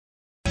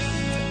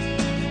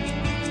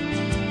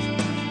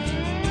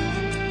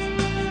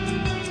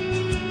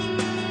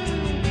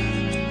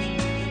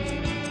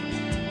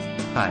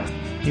Hi,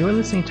 you are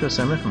listening to a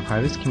sermon from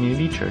Harvest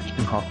Community Church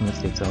in Halton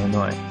Estates,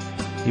 Illinois.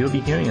 You will be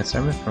hearing a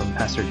sermon from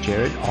Pastor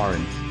Jared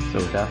Oren. So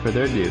without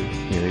further ado,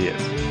 here he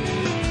is.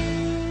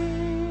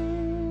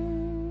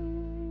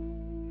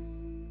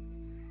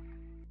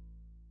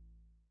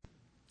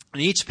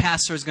 And each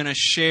pastor is going to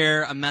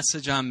share a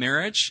message on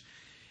marriage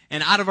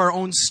and out of our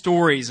own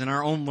stories and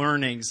our own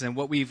learnings and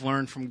what we've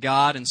learned from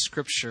God and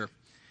Scripture.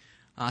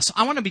 So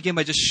I want to begin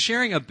by just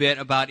sharing a bit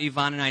about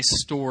Yvonne and I's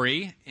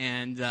story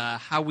and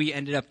how we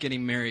ended up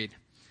getting married.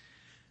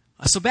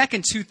 So back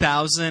in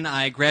 2000,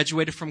 I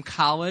graduated from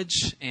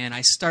college and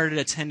I started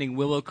attending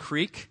Willow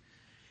Creek.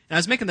 And I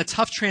was making the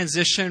tough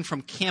transition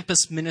from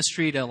campus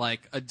ministry to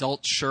like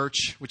adult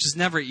church, which is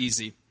never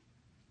easy.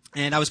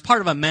 And I was part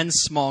of a men's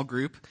small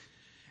group.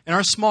 And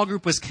our small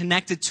group was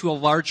connected to a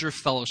larger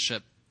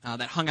fellowship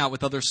that hung out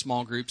with other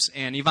small groups.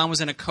 And Yvonne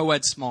was in a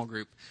co-ed small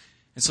group.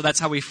 And so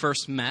that's how we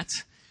first met.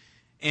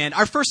 And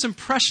our first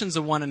impressions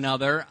of one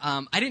another,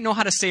 I didn't know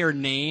how to say her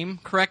name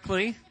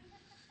correctly.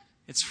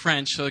 It's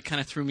French, so it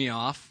kind of threw me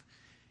off.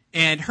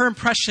 And her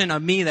impression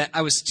of me that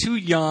I was too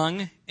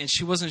young and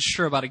she wasn't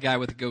sure about a guy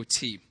with a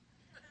goatee.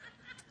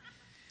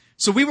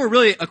 So we were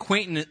really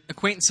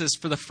acquaintances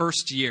for the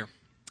first year.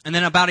 And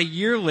then about a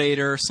year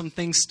later, some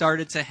things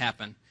started to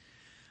happen.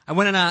 I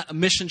went on a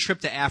mission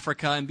trip to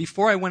Africa, and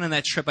before I went on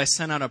that trip, I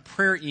sent out a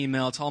prayer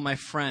email to all my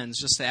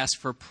friends just to ask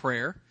for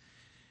prayer.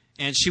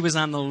 And she was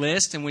on the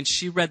list, and when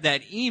she read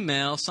that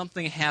email,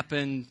 something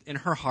happened in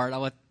her heart. I'll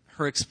let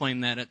her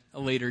explain that at a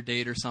later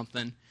date or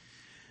something.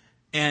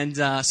 And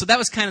so that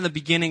was kind of the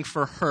beginning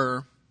for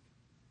her.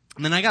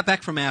 And then I got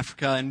back from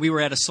Africa, and we were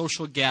at a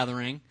social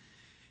gathering,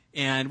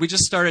 and we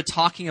just started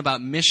talking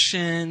about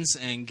missions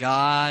and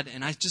God,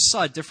 and I just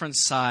saw a different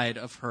side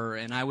of her,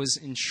 and I was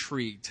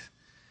intrigued.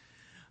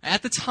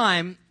 At the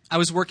time, I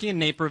was working in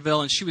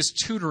Naperville, and she was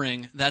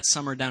tutoring that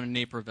summer down in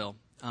Naperville.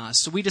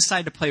 So we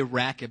decided to play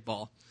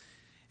racquetball.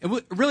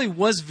 It really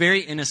was very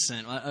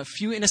innocent, a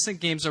few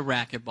innocent games of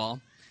racquetball.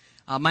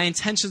 My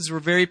intentions were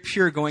very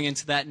pure going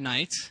into that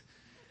night.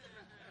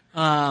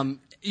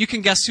 You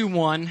can guess who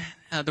won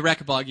the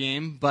racquetball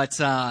game, but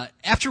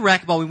after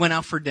racquetball, we went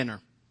out for dinner.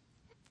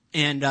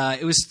 And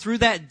it was through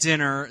that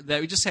dinner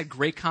that we just had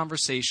great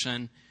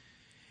conversation,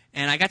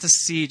 and I got to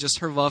see just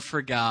her love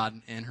for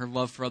God and her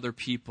love for other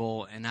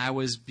people, and I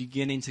was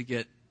beginning to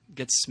get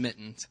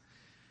smitten.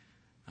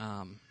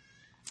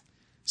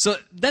 So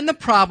then the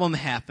problem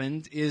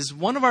happened is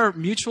one of our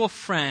mutual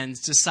friends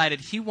decided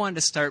he wanted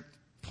to start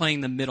playing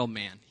the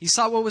middleman. He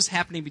saw what was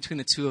happening between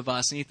the two of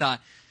us, and he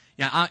thought,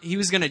 he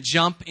was going to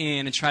jump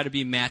in and try to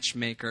be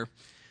matchmaker.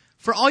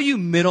 For all you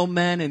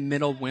middlemen and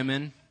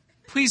middlewomen,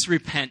 please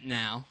repent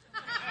now.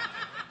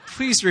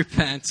 Please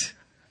repent.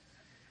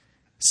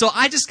 So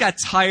I just got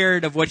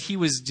tired of what he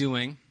was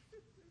doing,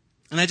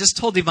 and I just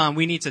told Yvonne,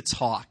 we need to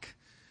talk.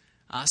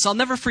 So I'll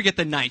never forget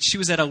the night. She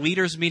was at a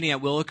leaders meeting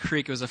at Willow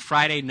Creek. It was a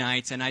Friday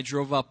night, and I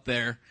drove up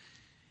there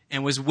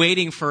and was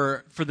waiting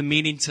for the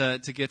meeting to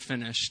get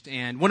finished.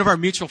 And one of our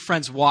mutual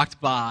friends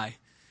walked by,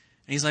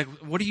 and he's like,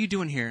 "What are you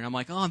doing here?" And I'm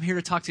like, "Oh, I'm here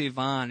to talk to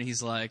Yvonne." And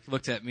he's like,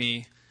 looked at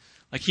me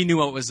like he knew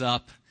what was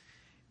up.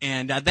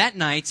 And that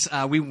night,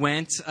 we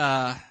went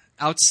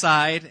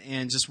outside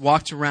and just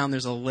walked around.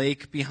 There's a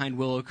lake behind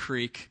Willow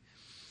Creek.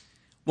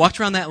 Walked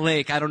around that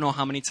lake, I don't know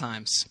how many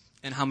times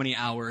and how many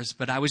hours,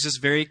 but I was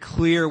just very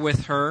clear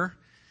with her.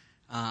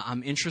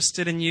 I'm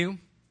interested in you.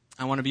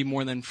 I want to be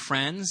more than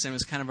friends. And it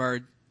was kind of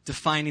our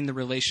defining the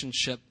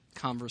relationship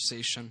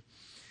conversation.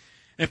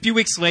 And a few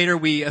weeks later,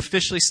 we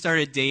officially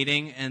started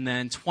dating. And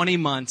then 20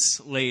 months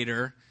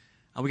later,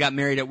 we got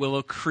married at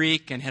Willow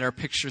Creek and had our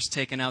pictures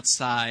taken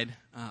outside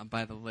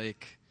by the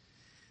lake.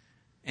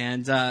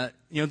 And,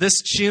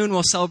 this June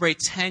we'll celebrate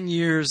 10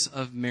 years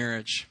of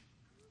marriage.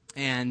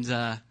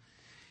 And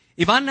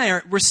Yvonne and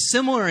I we're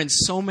similar in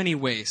so many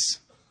ways.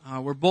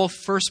 We're both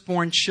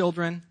firstborn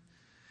children.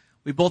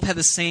 We both have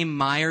the same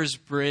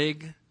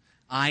Myers-Briggs,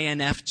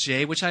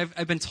 INFJ, which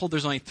I've been told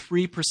there's only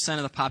 3%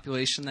 of the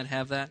population that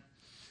have that.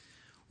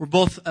 We're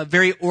both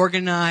very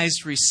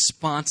organized,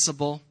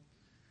 responsible.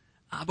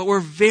 But we're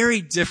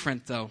very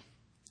different, though.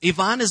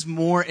 Yvonne is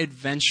more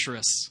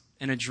adventurous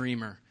and a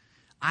dreamer.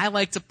 I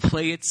like to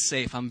play it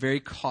safe. I'm very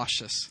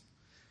cautious.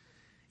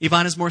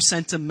 Yvonne is more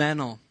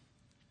sentimental.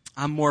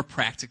 I'm more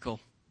practical.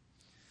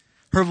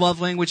 Her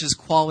love language is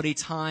quality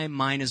time.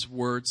 Mine is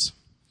words.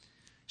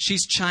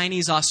 She's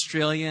Chinese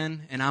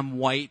Australian, and I'm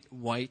white.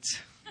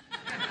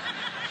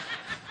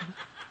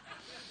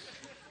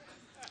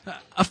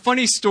 A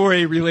funny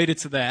story related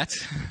to that.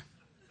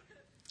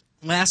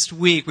 Last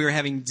week, we were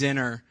having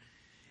dinner,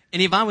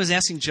 and Yvonne was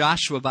asking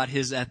Joshua about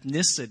his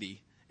ethnicity.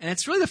 And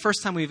it's really the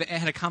first time we've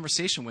had a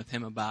conversation with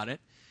him about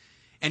it.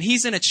 And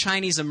he's in a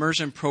Chinese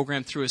immersion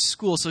program through his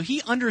school, so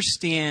he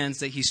understands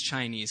that he's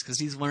Chinese because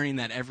he's learning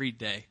that every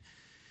day.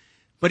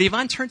 But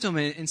Yvonne turned to him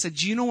and said,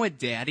 "Do you know what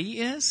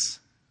daddy is?"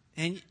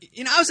 And,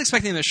 I was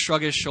expecting him to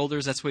shrug his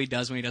shoulders. That's what he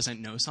does when he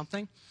doesn't know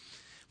something.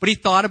 But he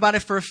thought about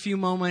it for a few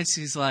moments.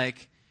 He's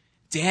like,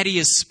 "Daddy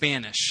is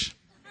Spanish."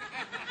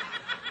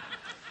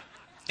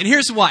 And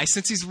here's why.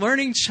 Since he's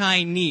learning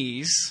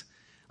Chinese,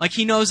 Like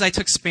he knows I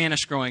took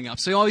Spanish growing up,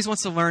 so he always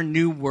wants to learn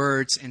new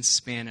words in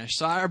Spanish.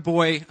 So our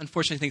boy,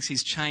 unfortunately, thinks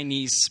he's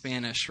Chinese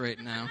Spanish right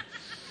now.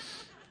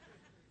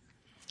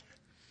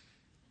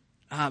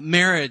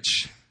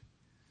 Marriage.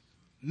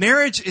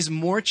 Marriage is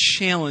more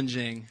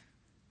challenging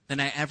than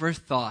I ever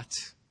thought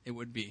it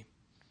would be.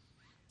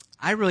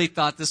 I really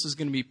thought this was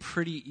going to be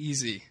pretty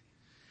easy.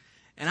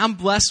 And I'm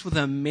blessed with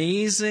an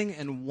amazing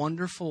and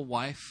wonderful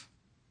wife.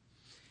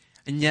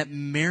 And yet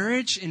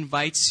marriage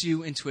invites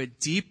you into a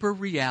deeper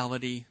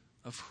reality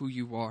of who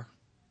you are.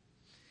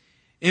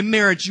 In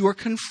marriage, you are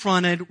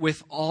confronted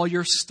with all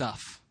your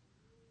stuff,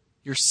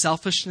 your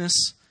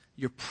selfishness,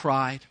 your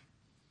pride.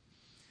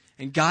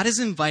 And God is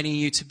inviting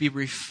you to be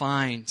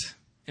refined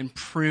and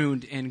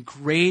pruned in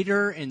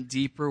greater and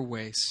deeper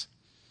ways.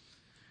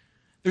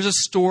 There's a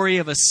story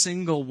of a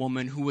single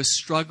woman who was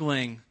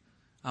struggling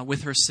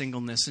with her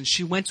singleness. And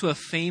she went to a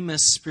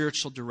famous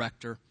spiritual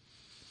director.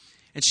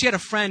 And she had a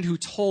friend who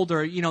told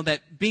her,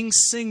 that being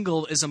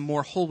single is a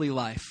more holy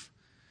life.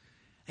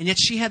 And yet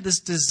she had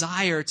this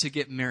desire to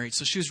get married.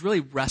 So she was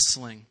really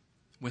wrestling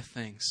with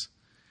things.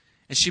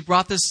 And she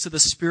brought this to the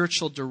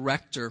spiritual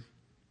director.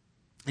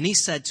 And he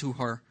said to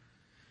her,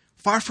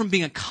 far from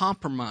being a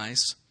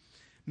compromise,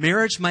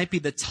 marriage might be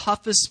the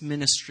toughest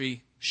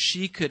ministry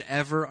she could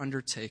ever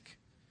undertake.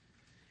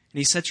 And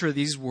he said to her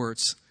these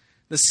words,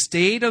 the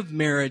state of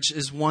marriage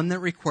is one that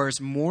requires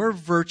more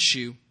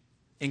virtue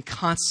and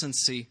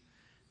constancy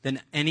than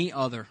any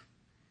other.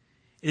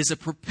 It is a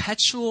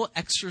perpetual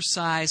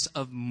exercise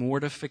of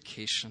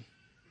mortification.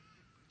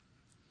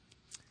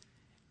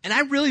 And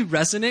I really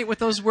resonate with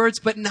those words,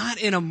 but not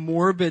in a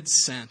morbid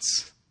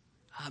sense.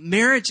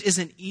 Marriage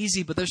isn't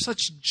easy, but there's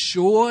such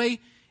joy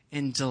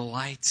and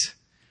delight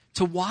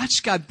to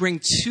watch God bring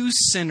two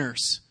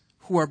sinners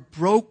who are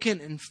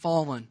broken and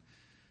fallen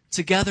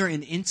together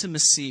in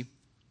intimacy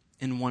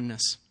and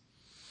oneness.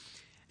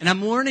 And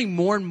I'm learning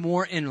more and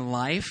more in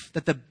life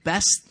that the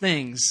best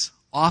things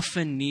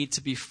often need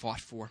to be fought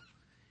for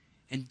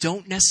and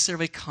don't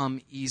necessarily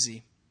come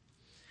easy.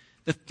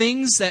 The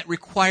things that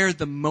require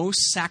the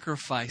most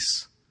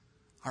sacrifice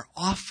are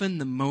often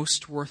the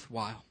most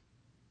worthwhile.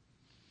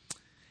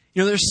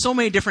 There's so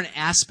many different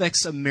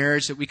aspects of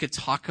marriage that we could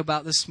talk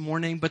about this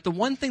morning, but the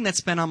one thing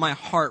that's been on my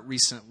heart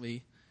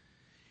recently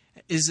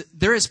is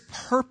there is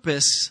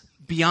purpose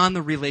beyond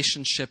the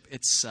relationship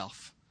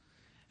itself.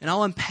 And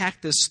I'll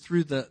unpack this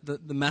through the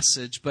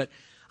message, but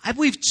I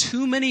believe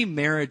too many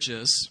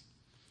marriages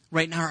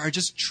right now are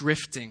just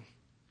drifting.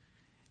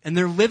 And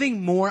they're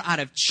living more out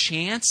of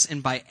chance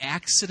and by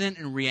accident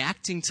and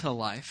reacting to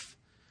life,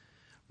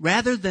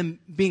 rather than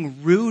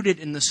being rooted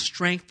in the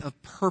strength of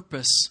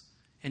purpose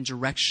and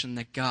direction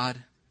that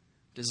God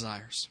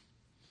desires.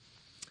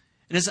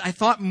 And as I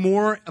thought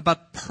more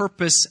about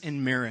purpose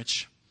in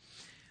marriage,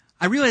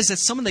 I realized that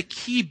some of the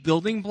key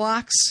building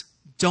blocks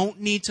don't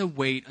need to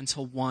wait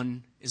until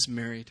one is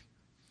married.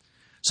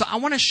 So I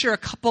want to share a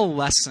couple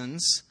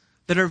lessons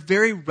that are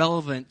very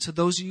relevant to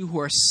those of you who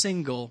are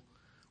single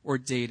or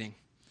dating.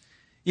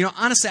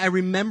 Honestly, I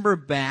remember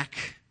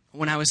back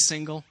when I was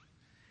single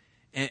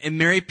and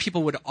married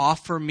people would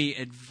offer me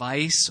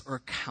advice or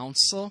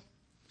counsel.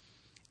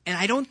 And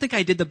I don't think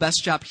I did the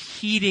best job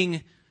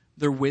heeding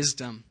their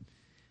wisdom.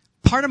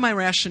 Part of my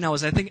rationale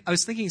was I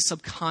was thinking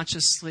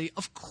subconsciously,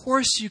 of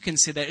course you can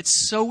say that.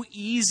 It's so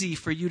easy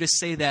for you to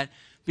say that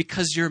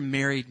because you're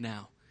married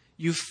now.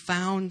 You've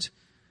found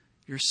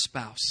your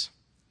spouse.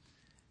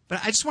 But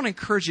I just want to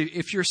encourage you,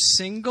 if you're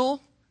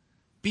single,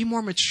 be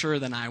more mature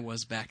than I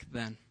was back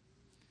then.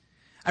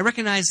 I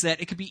recognize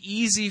that it could be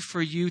easy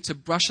for you to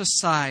brush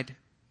aside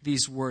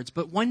these words,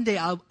 but one day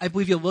I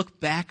believe you'll look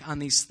back on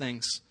these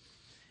things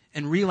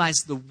and realize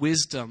the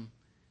wisdom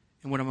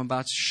in what I'm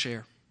about to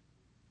share.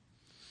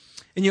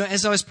 And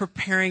as I was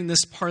preparing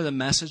this part of the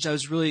message, I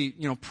was really,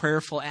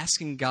 prayerful,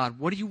 asking God,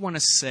 what do you want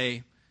to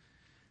say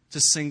to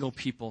single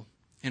people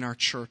in our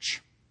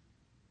church?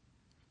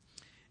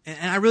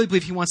 And I really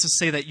believe He wants to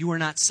say that you are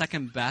not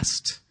second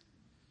best.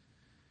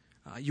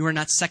 You are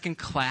not second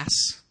class.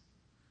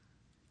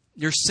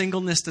 Your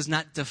singleness does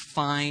not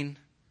define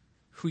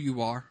who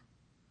you are.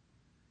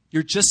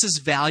 You're just as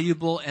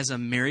valuable as a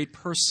married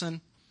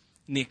person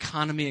in the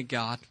economy of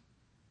God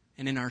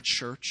and in our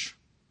church.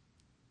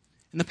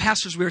 And the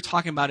pastors, we were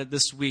talking about it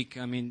this week.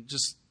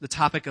 Just the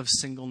topic of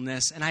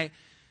singleness. And I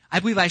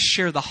believe I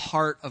share the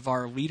heart of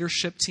our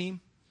leadership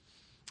team,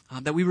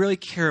 that we really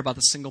care about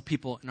the single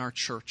people in our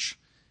church.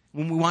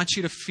 When we want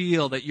you to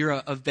feel that you're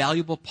a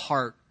valuable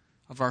part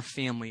of our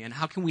family. And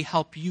how can we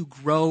help you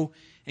grow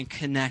and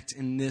connect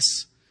in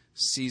this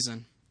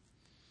season?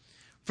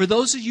 For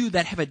those of you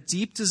that have a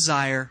deep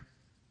desire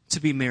to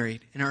be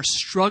married and are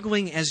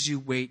struggling as you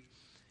wait,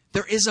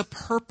 there is a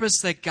purpose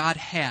that God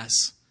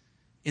has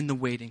in the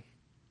waiting.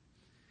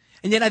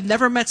 And yet I've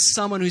never met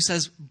someone who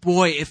says,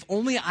 boy, if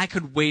only I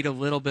could wait a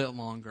little bit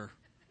longer.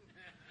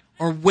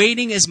 Or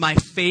waiting is my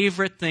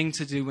favorite thing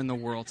to do in the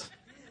world.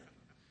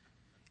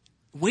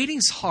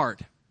 Waiting's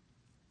hard.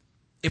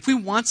 If we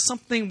want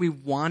something, we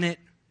want it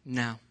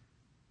now.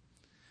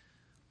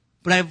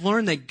 But I've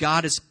learned that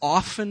God is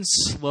often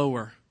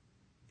slower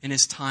in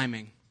his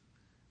timing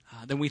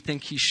than we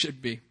think he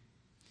should be.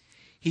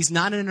 He's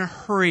not in a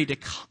hurry to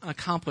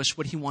accomplish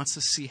what he wants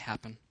to see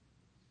happen.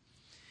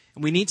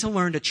 And we need to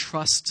learn to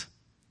trust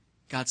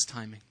God's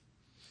timing.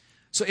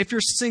 So if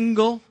you're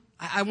single,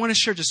 I want to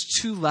share just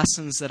 2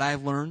 lessons that I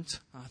learned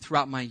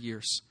throughout my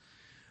years.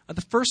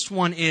 The first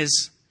one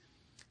is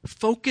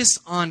focus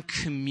on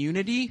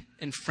community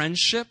and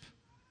friendship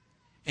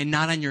and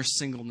not on your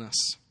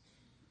singleness.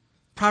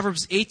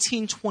 Proverbs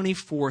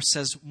 18:24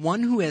 says,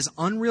 "One who has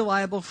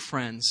unreliable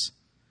friends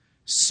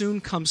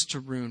soon comes to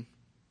ruin,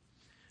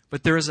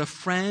 but there is a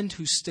friend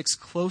who sticks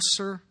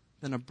closer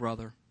than a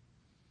brother."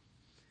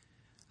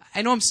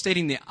 I know I'm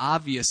stating the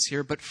obvious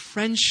here, but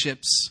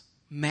friendships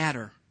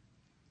matter.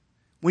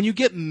 When you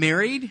get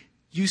married,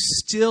 you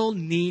still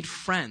need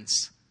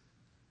friends.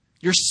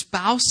 Your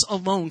spouse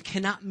alone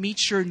cannot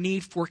meet your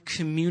need for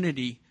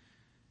community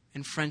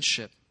and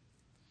friendship.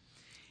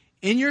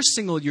 In your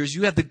single years,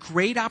 you have the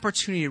great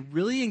opportunity to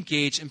really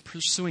engage in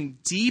pursuing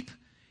deep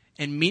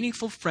and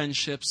meaningful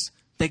friendships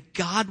that,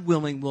 God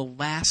willing, will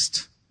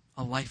last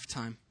a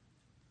lifetime.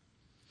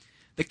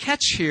 The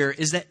catch here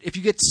is that if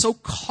you get so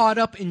caught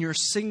up in your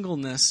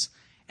singleness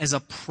as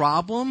a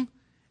problem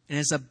and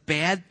as a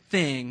bad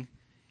thing,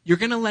 you're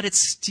going to let it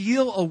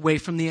steal away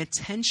from the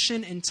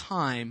attention and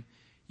time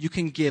you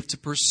can give to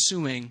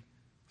pursuing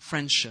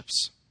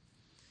friendships.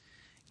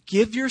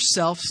 Give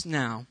yourselves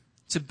now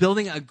to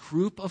building a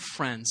group of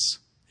friends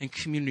and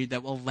community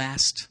that will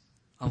last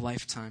a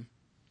lifetime.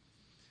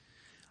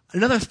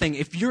 Another thing,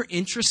 if you're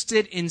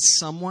interested in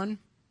someone,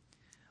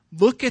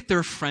 look at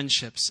their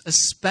friendships,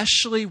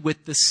 especially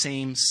with the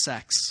same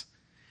sex.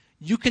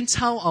 You can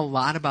tell a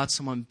lot about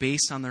someone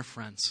based on their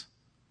friends.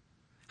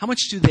 How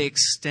much do they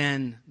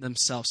extend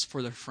themselves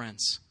for their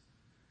friends?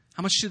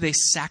 How much do they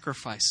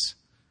sacrifice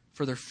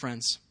for their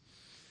friends?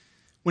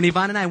 When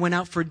Yvonne and I went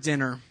out for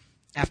dinner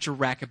after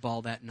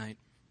racquetball that night,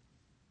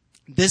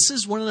 this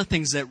is one of the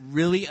things that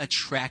really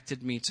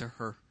attracted me to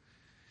her.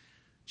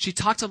 She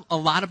talked a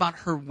lot about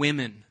her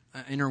women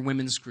in her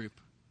women's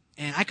group.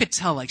 And I could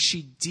tell,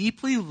 she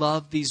deeply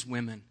loved these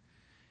women.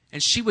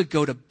 And she would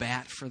go to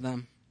bat for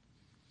them.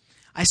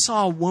 I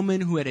saw a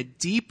woman who had a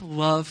deep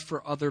love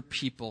for other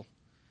people.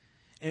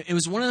 It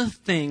was one of the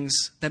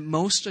things that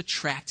most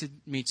attracted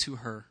me to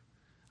her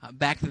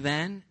back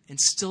then and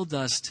still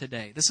does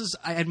today.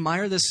 I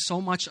admire this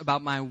so much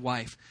about my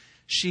wife.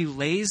 She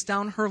lays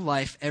down her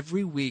life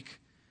every week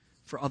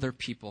for other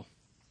people.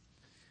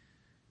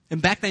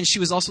 And back then, she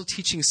was also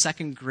teaching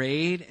 2nd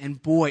grade.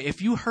 And boy,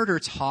 if you heard her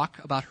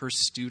talk about her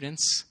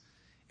students,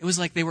 it was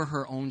like they were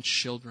her own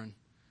children.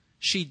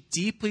 She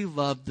deeply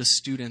loved the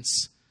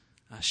students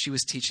she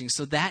was teaching.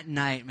 So that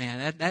night,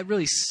 man, that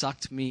really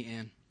sucked me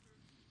in.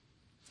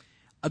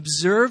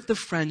 Observe the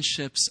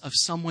friendships of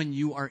someone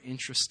you are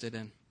interested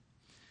in.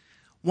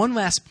 One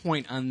last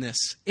point on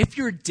this. If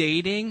you're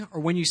dating or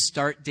when you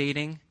start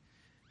dating,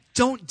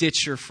 don't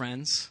ditch your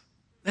friends.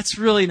 That's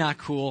really not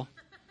cool.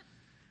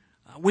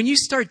 When you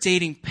start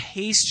dating,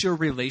 pace your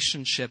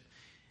relationship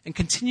and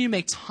continue to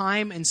make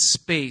time and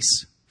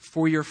space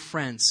for your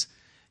friends.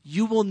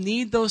 You will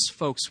need those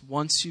folks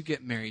once you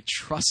get married.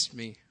 Trust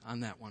me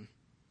on that one.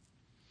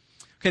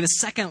 Okay, the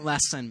second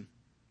lesson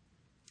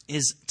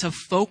is to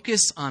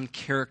focus on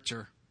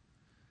character,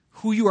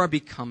 who you are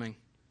becoming.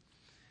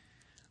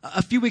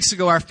 A few weeks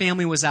ago, our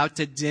family was out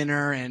to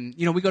dinner, and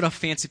we go to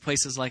fancy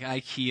places like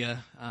IKEA,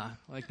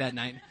 like that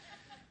night.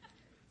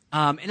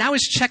 And I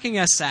was checking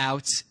us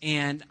out,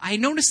 and I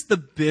noticed the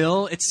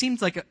bill. It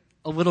seemed like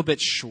a little bit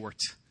short.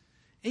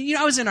 And,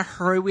 I was in a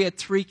hurry. We had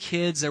 3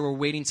 kids that were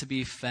waiting to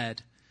be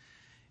fed.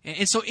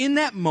 And so in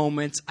that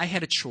moment, I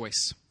had a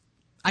choice.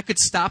 I could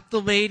stop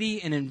the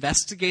lady and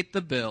investigate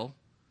the bill,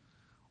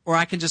 or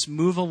I can just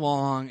move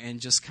along and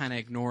just kind of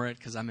ignore it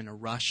because I'm in a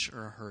rush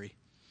or a hurry.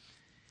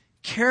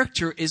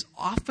 Character is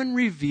often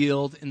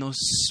revealed in those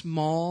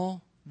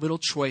small little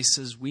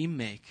choices we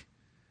make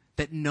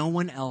that no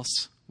one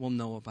else will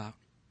know about.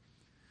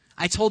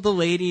 I told the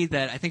lady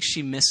that I think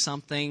she missed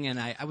something, and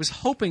I was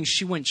hoping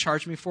she wouldn't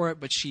charge me for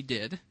it, but she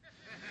did.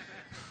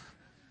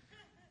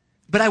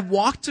 But I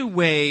walked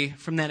away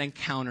from that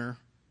encounter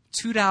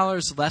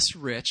 $2 less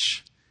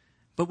rich,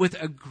 but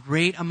with a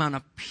great amount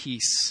of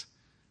peace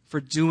for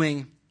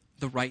doing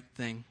the right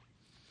thing.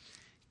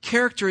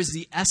 Character is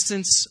the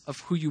essence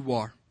of who you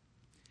are.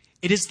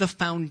 It is the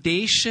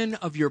foundation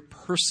of your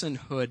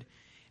personhood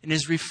and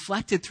is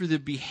reflected through the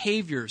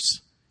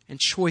behaviors and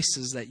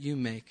choices that you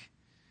make.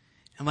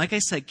 And like I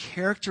said,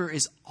 character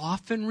is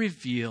often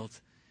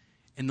revealed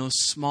in those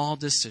small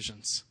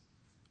decisions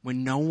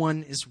when no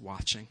one is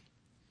watching.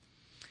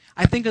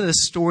 I think of the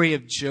story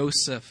of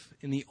Joseph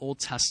in the Old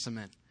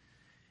Testament.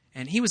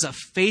 And he was a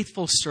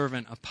faithful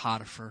servant of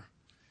Potiphar.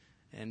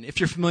 And if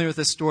you're familiar with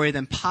this story,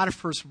 then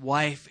Potiphar's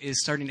wife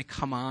is starting to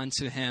come on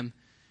to him.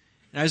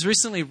 And I was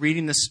recently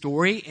reading the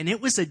story, and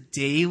it was a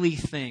daily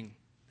thing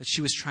that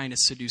she was trying to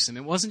seduce him.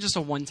 It wasn't just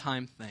a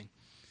one-time thing.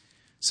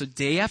 So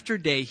day after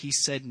day, he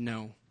said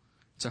no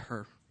to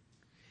her.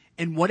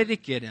 And what did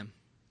it get him?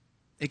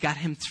 It got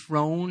him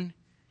thrown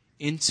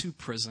into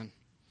prison.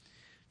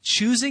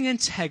 Choosing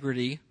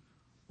integrity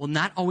will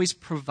not always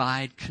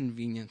provide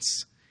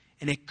convenience,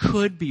 and it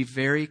could be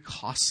very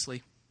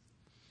costly.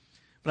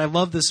 But I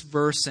love this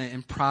verse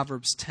in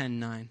Proverbs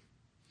 10:9.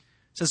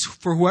 It says,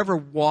 "For whoever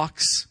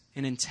walks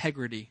in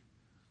integrity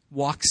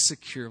walks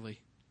securely,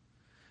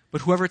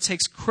 but whoever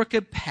takes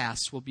crooked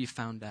paths will be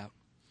found out."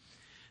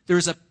 There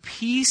is a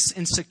peace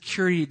and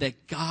security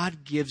that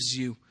God gives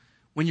you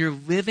when you're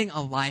living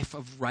a life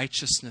of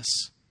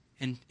righteousness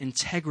and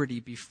integrity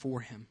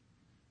before Him.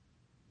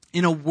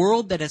 In a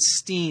world that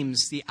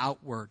esteems the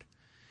outward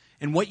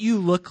and what you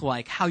look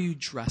like, how you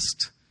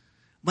dressed,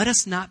 let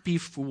us not be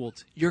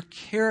fooled. Your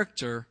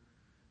character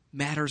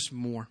matters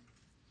more.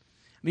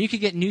 I mean, you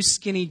could get new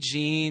skinny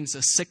jeans,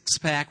 a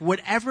six-pack,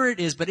 whatever it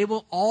is, but it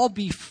will all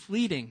be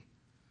fleeting.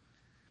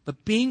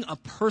 But being a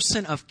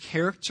person of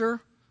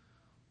character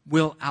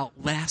will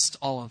outlast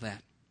all of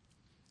that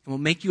and will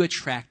make you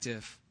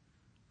attractive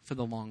for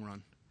the long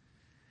run.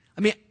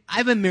 I mean,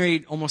 I've been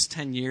married almost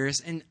 10 years,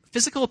 and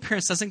physical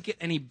appearance doesn't get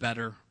any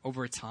better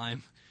over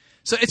time.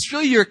 So it's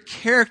really your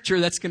character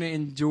that's going to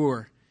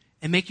endure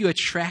and make you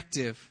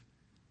attractive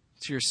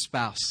to your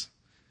spouse.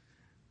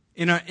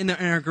 In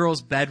our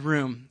girls'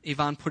 bedroom,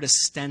 Yvonne put a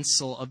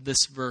stencil of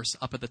this verse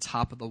up at the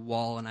top of the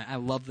wall, and I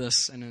love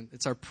this, and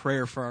it's our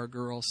prayer for our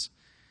girls.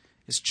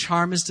 His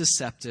charm is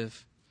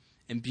deceptive,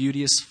 and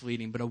beauty is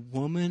fleeting, but a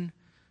woman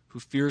who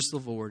fears the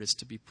Lord is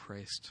to be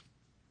praised.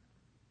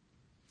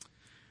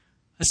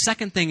 The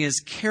second thing is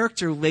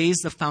character lays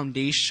the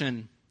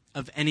foundation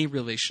of any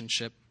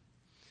relationship.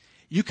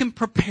 You can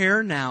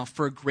prepare now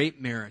for a great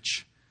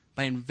marriage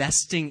by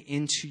investing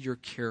into your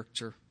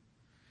character.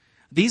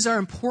 These are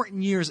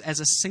important years as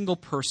a single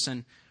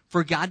person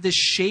for God to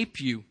shape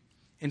you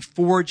and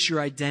forge your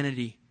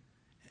identity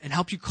and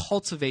help you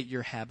cultivate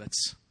your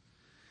habits.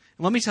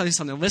 And let me tell you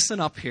something. Listen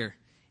up here.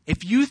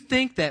 If you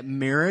think that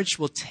marriage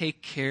will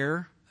take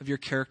care of your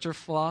character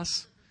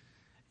flaws,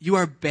 you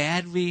are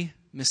badly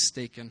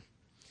mistaken.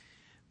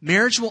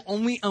 Marriage will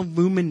only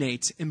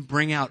illuminate and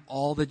bring out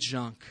all the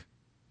junk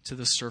to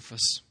the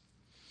surface.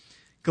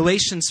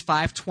 Galatians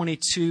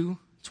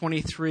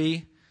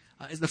 5:22-23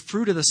 is the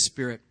fruit of the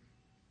Spirit.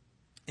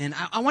 And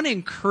I want to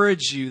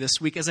encourage you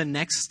this week as a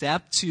next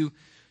step to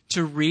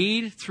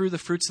read through the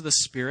fruits of the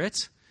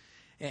Spirit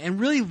and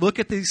really look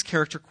at these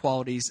character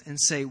qualities and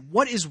say,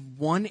 what is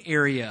one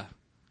area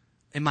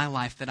in my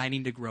life that I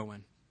need to grow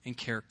in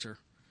character?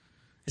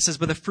 It says,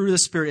 but the fruit of the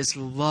Spirit is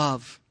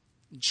love,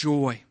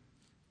 joy,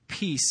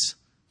 peace,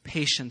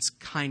 patience,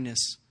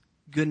 kindness,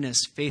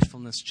 goodness,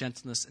 faithfulness,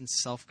 gentleness, and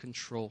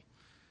self-control.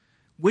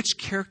 Which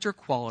character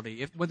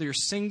quality, whether you're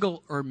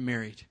single or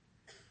married,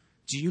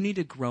 do you need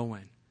to grow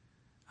in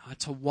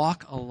to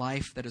walk a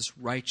life that is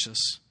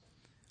righteous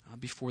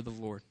before the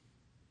Lord?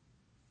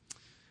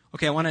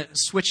 Okay, I want to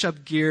switch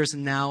up gears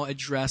and now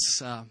address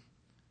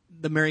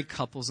the married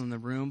couples in the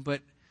room.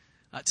 But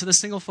to the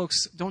single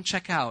folks, don't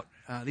check out.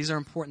 These are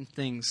important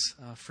things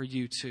for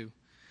you too.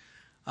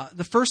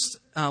 The first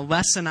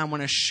lesson I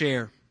want to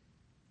share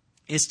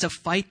is to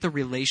fight the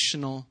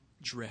relational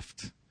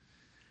drift.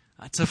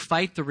 To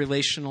fight the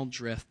relational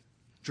drift.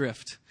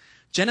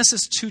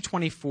 Genesis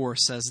 2:24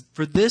 says,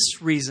 "For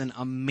this reason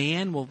a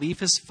man will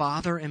leave his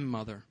father and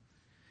mother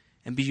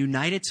and be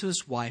united to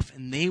his wife,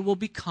 and they will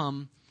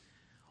become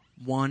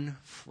one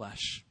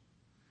flesh."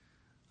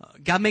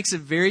 God makes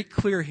it very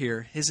clear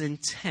here, his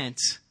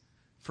intent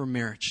for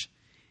marriage.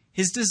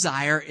 His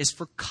desire is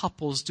for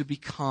couples to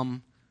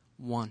become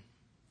one.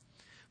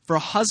 For a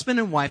husband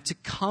and wife to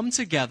come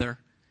together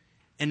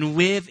and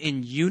live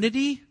in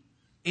unity,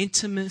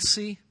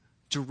 intimacy,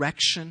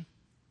 direction,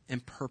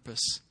 and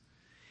purpose.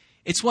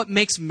 It's what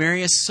makes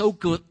marriage so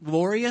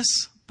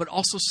glorious, but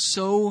also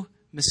so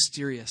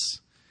mysterious.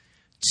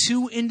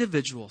 Two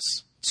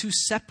individuals, two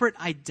separate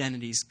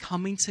identities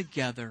coming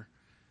together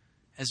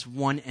as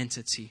one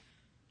entity.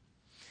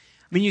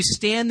 I mean, you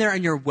stand there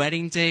on your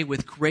wedding day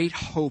with great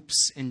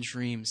hopes and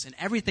dreams, and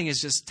everything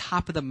is just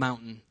top of the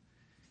mountain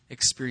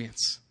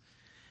experience.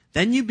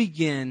 Then you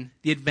begin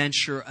the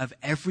adventure of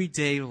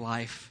everyday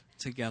life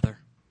together.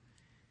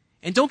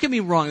 And don't get me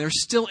wrong,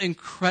 there's still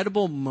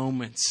incredible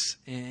moments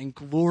and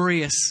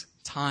glorious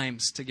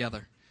times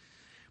together.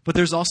 But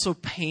there's also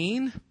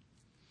pain,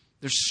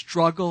 there's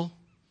struggle,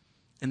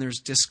 and there's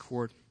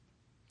discord.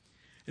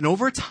 And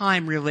over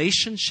time,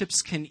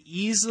 relationships can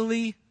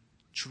easily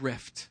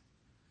drift.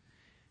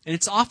 And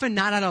it's often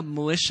not out of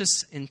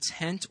malicious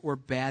intent or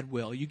bad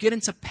will. You get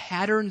into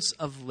patterns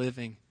of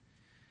living,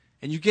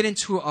 and you get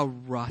into a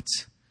rut.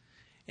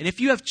 And if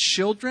you have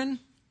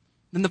children,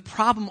 then the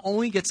problem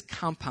only gets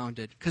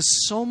compounded because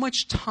so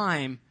much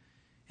time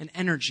and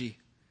energy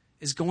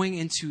is going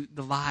into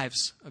the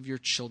lives of your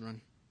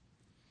children.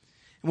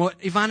 And what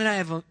Yvonne and I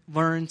have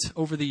learned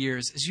over the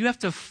years is you have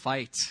to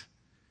fight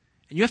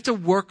and you have to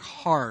work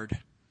hard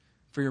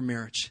for your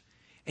marriage.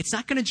 It's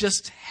not going to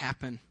just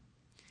happen.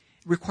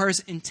 It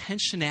requires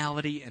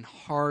intentionality and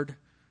hard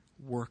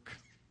work.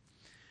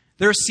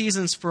 There are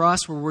seasons for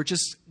us where we're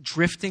just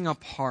drifting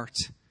apart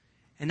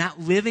and not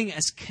living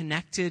as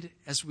connected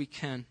as we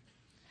can.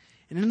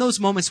 And in those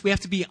moments, we have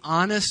to be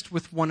honest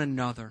with one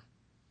another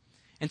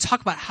and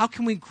talk about how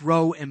can we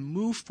grow and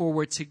move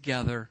forward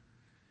together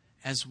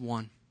as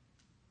one.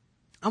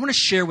 I want to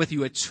share with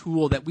you a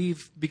tool that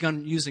we've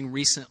begun using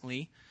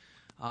recently.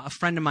 A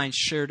friend of mine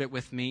shared it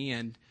with me,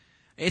 and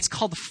it's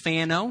called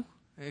Fano.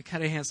 It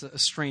kind of has a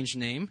strange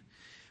name.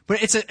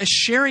 But it's a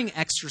sharing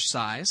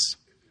exercise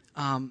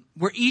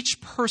where each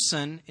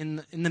person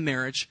in the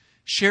marriage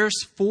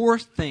shares 4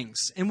 things.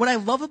 And what I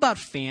love about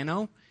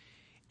Fano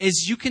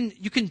is you can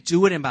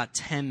do it in about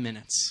 10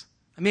 minutes.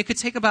 I mean, it could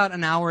take about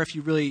an hour if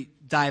you really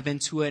dive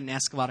into it and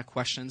ask a lot of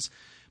questions.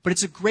 But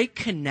it's a great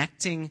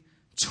connecting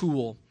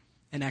tool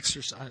and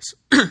exercise.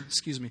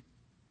 Excuse me.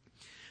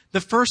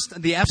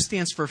 The F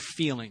stands for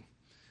feeling.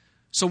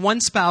 So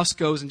one spouse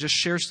goes and just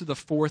shares through the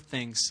 4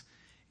 things.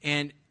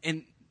 And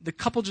the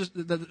couple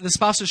the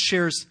spouse just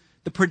shares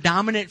the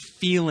predominant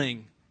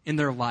feeling in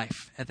their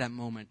life at that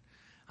moment.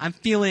 I'm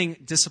feeling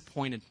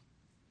disappointed.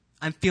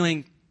 I'm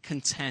feeling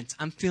content.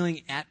 I'm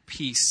feeling at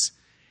peace.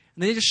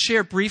 And they just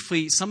share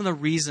briefly some of the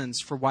reasons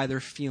for why they're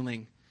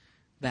feeling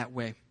that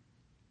way.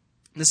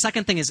 And the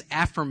second thing is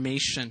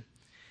affirmation.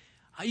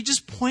 You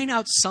just point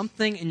out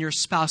something in your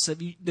spouse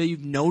that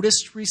you've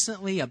noticed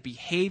recently, a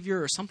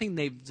behavior or something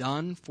they've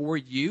done for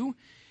you,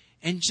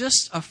 and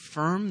just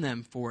affirm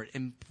them for it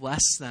and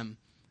bless them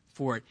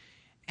for it.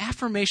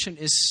 Affirmation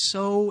is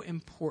so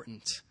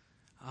important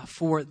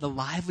for the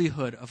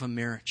livelihood of a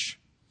marriage.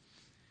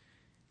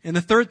 And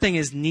the third thing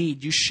is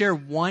need. You share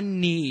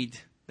one need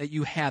that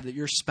you have that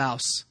your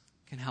spouse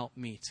can help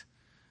meet.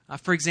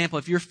 For example,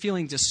 if you're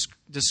feeling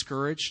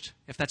discouraged,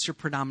 if that's your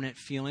predominant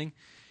feeling,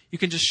 you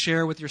can just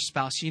share with your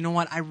spouse, you know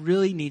what, I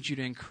really need you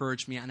to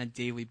encourage me on a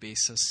daily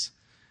basis.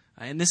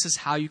 And this is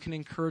how you can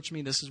encourage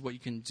me. This is what you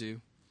can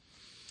do.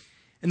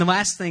 And the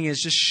last thing is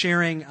just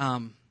sharing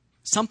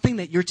something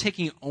that you're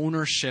taking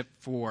ownership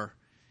for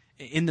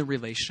in the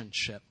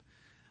relationship.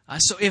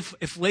 So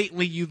if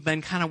lately you've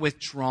been kind of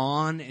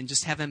withdrawn and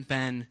just haven't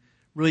been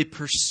really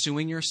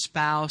pursuing your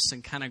spouse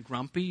and kind of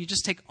grumpy, you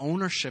just take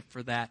ownership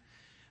for that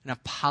and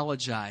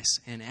apologize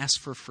and ask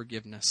for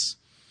forgiveness.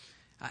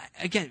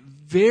 Again,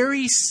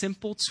 very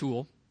simple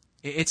tool.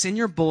 It's in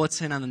your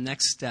bulletin on the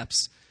next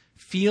steps.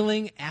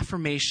 Feeling,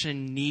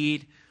 affirmation,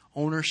 need,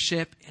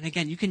 ownership. And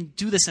again, you can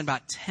do this in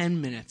about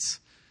 10 minutes.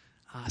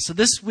 So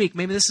this week,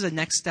 maybe this is a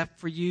next step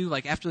for you,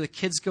 like after the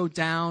kids go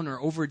down or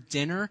over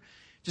dinner,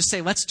 just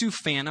say, let's do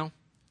Fano.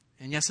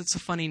 And yes, it's a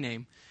funny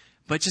name.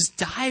 But just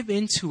dive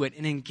into it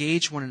and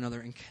engage one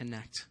another and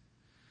connect.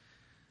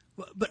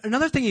 But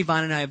another thing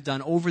Yvonne and I have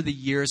done over the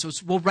years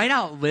was we'll write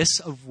out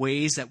lists of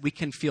ways that we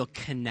can feel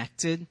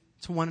connected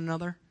to one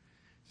another.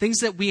 Things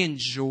that we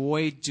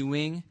enjoy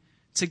doing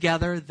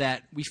together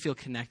that we feel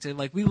connected.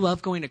 Like we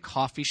love going to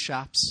coffee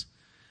shops.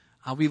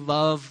 We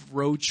love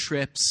road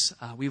trips.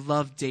 We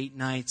love date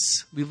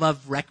nights. We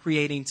love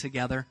recreating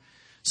together.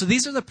 So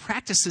these are the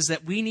practices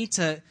that we need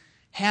to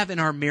have in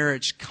our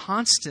marriage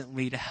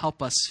constantly to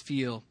help us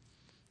feel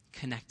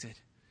connected.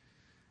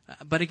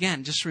 But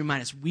again, just to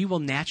remind us, we will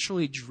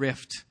naturally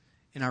drift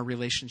in our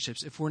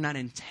relationships if we're not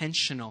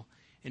intentional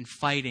in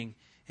fighting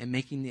and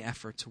making the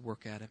effort to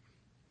work at it.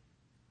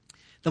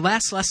 The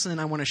last lesson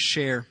I want to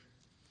share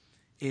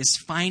is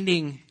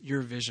finding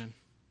your vision.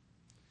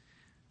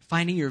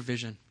 Finding your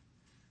vision.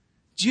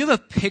 Do you have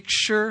a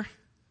picture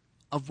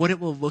of what it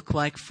will look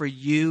like for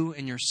you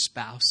and your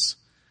spouse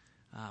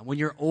when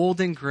you're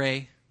old and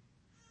gray,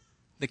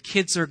 the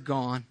kids are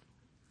gone,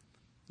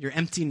 you're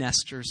empty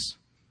nesters?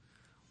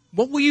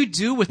 What will you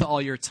do with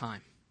all your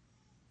time?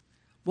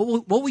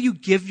 What will you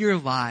give your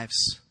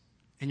lives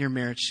and your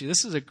marriage to?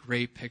 This is a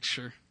great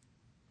picture.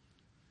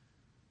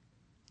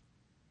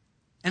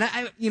 And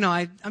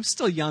I'm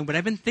still young, but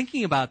I've been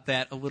thinking about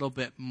that a little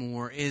bit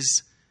more.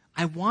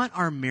 I want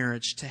our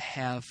marriage to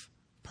have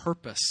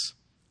purpose.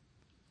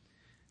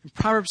 In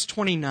Proverbs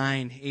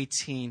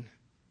 29:18,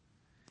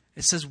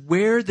 it says,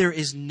 "Where there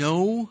is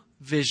no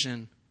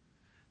vision,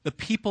 the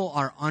people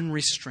are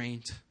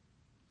unrestrained.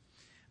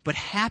 But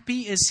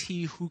happy is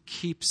he who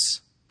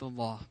keeps the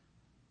law."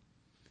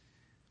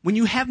 When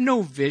you have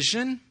no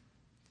vision,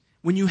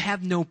 when you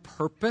have no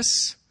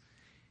purpose,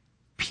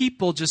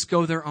 people just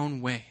go their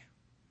own way.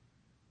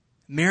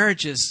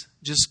 Marriages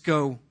just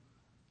go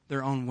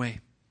their own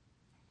way.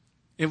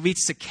 It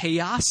leads to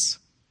chaos.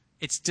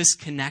 It's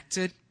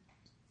disconnected.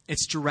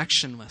 It's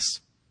directionless.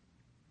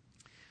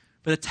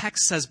 But the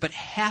text says, "But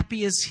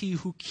happy is he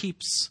who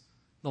keeps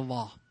the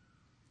law."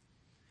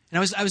 And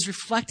I was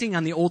reflecting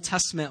on the Old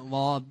Testament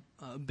law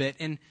a bit,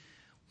 and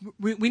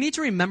we need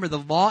to remember the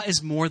law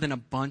is more than a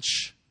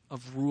bunch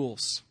of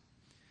rules.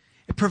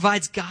 It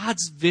provides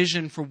God's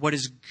vision for what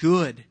is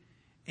good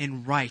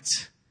and right,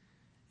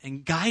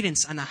 and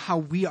guidance on how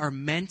we are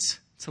meant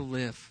to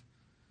live.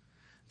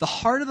 The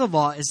heart of the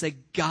law is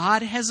that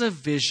God has a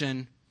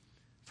vision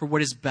for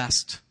what is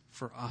best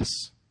for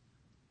us.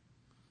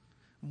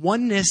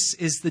 Oneness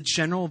is the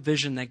general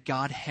vision that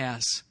God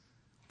has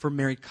for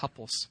married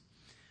couples.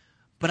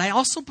 But I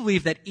also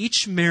believe that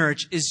each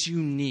marriage is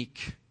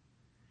unique,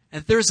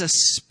 and there's a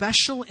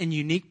special and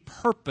unique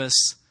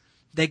purpose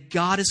that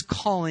God is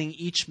calling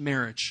each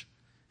marriage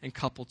and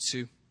couple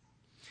to.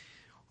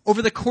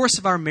 Over the course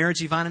of our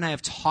marriage, Yvonne and I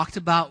have talked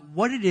about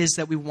what it is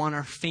that we want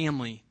our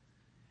family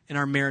and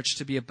our marriage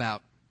to be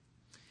about.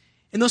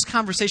 In those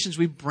conversations,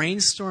 we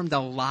brainstormed a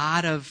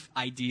lot of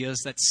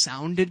ideas that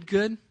sounded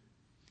good,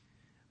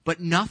 but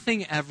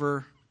nothing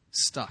ever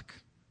stuck.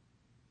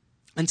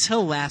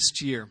 Until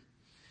last year,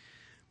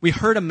 we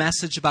heard a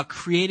message about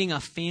creating a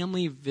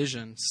family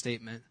vision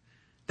statement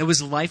that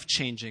was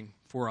life-changing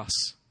for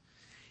us.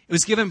 It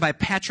was given by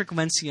Patrick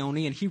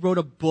Lencioni, and he wrote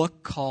a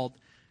book called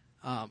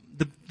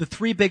The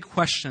Three Big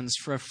Questions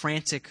for a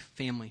Frantic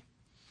Family.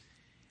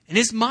 And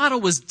his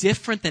model was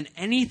different than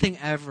anything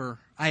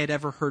I had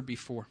ever heard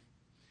before.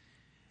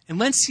 And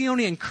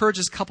Lencioni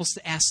encourages couples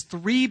to ask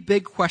three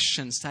big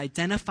questions to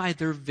identify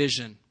their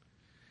vision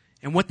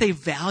and what they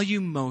value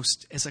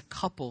most as a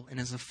couple and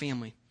as a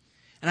family.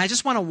 And I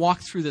just want to walk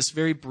through this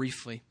very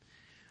briefly.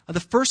 The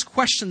first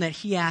question that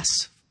he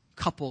asks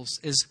couples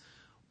is,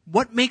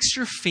 what makes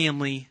your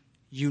family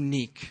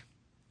unique?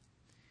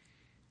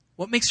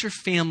 What makes your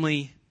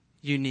family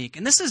unique?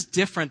 And this is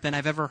different than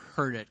I've ever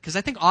heard it, because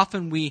I think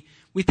often we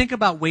think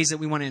about ways that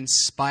we want to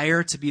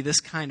inspire to be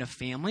this kind of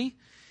family.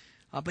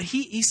 But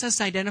he says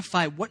to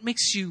identify what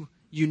makes you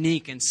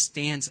unique and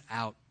stands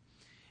out.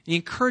 He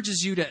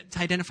encourages you to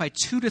identify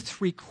 2 to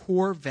 3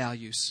 core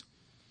values.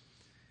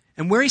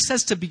 And where he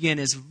says to begin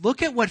is,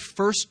 look at what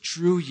first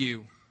drew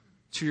you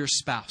to your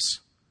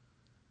spouse.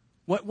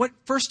 What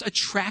first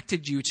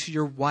attracted you to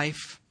your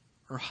wife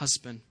or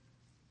husband?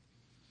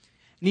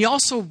 And he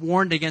also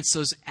warned against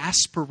those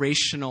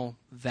aspirational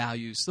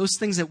values, those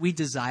things that we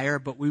desire,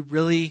 but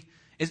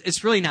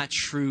it's really not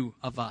true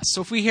of us.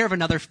 So if we hear of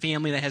another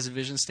family that has a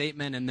vision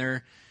statement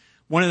and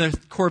one of their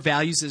core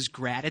values is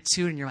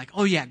gratitude, and you're like,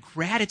 oh yeah,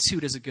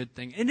 gratitude is a good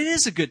thing. And it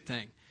is a good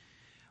thing.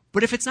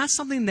 But if it's not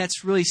something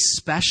that's really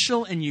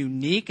special and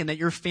unique and that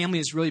your family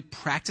is really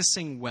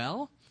practicing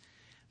well,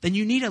 then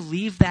you need to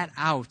leave that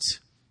out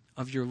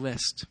of your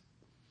list.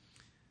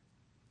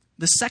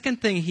 The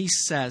second thing he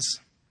says,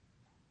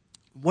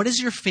 what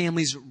is your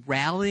family's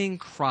rallying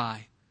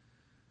cry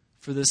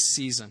for this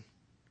season?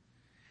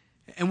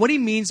 And what he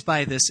means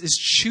by this is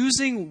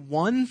choosing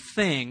one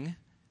thing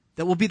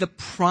that will be the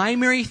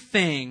primary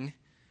thing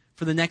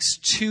for the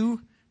next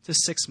 2 to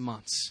 6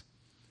 months.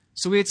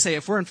 So we would say,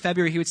 if we're in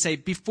February, he would say,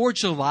 before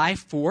July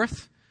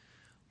 4th,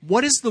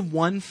 what is the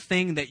one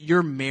thing that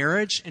your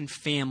marriage and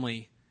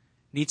family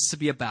needs to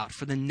be about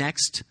for the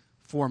next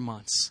 4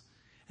 months?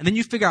 And then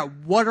you figure out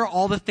what are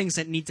all the things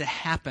that need to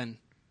happen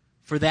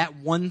for that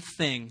one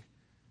thing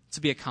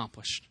to be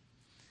accomplished.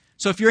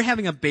 So if you're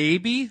having a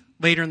baby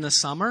later in the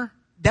summer,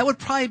 that would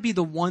probably be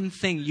the one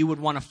thing you would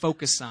want to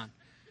focus on.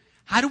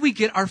 How do we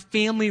get our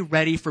family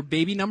ready for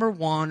baby number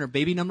 1 or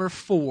baby number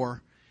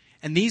 4?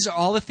 And these are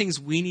all the things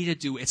we need to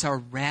do. It's our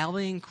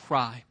rallying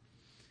cry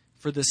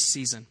for this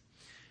season.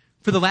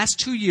 For the last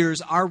 2 years,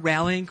 our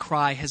rallying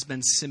cry has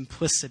been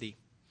simplicity.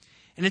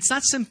 And it's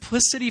not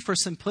simplicity for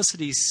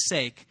simplicity's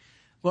sake,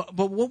 but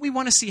what we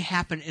want to see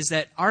happen is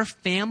that our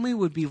family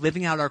would be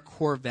living out our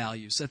core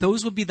values, that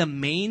those would be the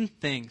main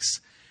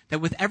things,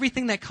 that with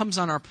everything that comes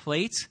on our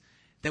plate,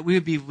 that we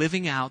would be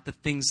living out the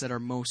things that are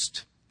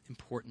most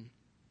important.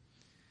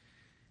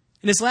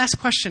 And his last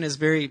question is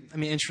very,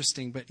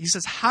 interesting, but he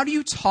says, how do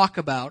you talk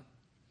about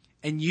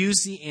and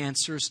use the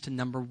answers to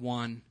number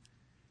 1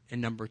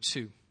 and number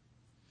 2?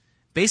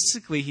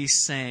 Basically,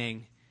 he's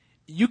saying,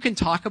 you can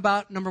talk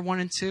about number 1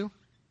 and 2,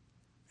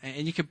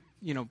 and you can,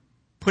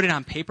 put it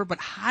on paper, but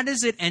how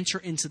does it enter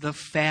into the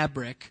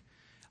fabric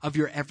of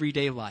your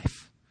everyday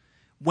life?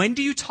 When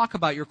do you talk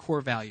about your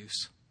core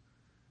values?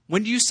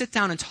 When do you sit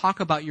down and talk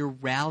about your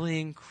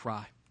rallying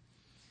cry?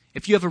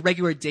 If you have a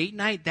regular date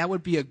night, that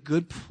would be a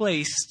good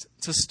place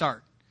to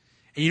start.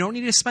 And you don't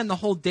need to spend the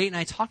whole date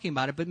night talking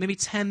about it, but maybe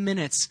 10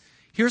 minutes.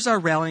 Here's our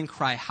rallying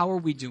cry. How are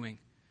we doing?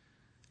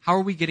 How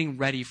are we getting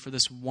ready for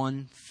this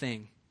one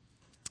thing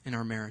in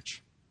our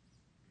marriage?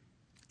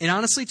 It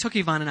honestly took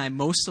Yvonne and I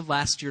most of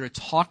last year to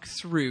talk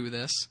through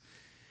this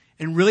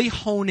and really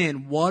hone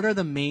in what are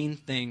the main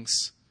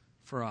things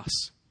for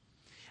us.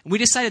 And we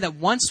decided that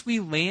once we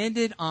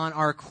landed on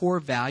our core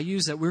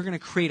values, that we were going to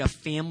create a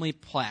family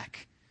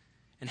plaque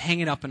and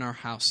hang it up in our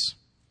house.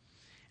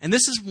 And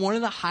this is one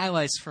of the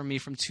highlights for me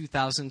from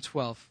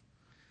 2012.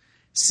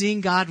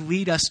 Seeing God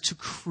lead us to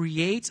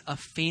create a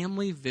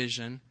family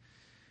vision,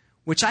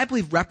 which I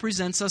believe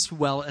represents us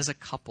well as a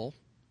couple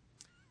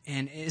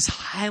and is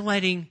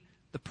highlighting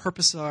the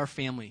purpose of our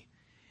family.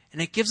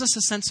 And it gives us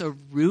a sense of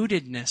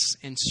rootedness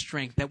and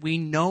strength, that we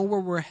know where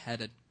we're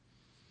headed.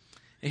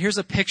 And here's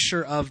a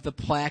picture of the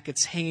plaque.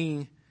 It's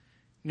hanging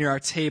near our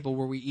table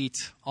where we eat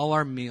all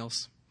our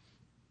meals.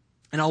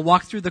 And I'll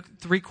walk through the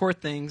 3 core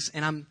things.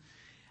 And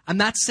I'm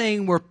not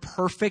saying we're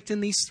perfect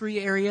in these 3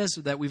 areas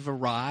or that we've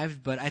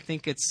arrived, but I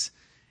think it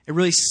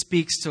really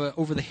speaks to,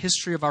 over the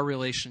history of our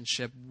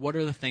relationship, what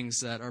are the things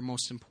that are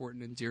most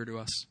important and dear to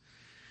us.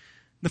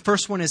 The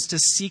first one is to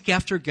seek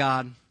after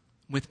God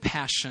with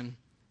passion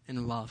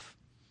and love.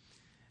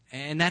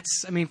 And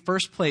that's,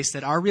 first place,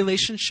 that our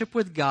relationship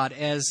with God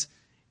as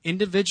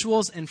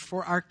individuals and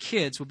for our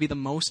kids will be the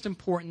most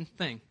important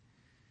thing.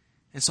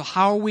 And so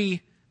how are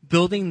we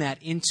building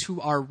that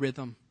into our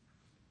rhythm?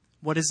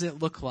 What does it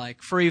look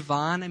like? For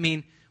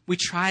Yvonne, we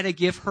try to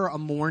give her a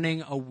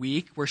morning a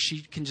week where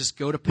she can just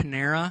go to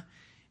Panera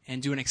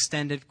and do an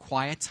extended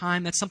quiet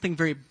time. That's something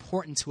very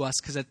important to us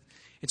because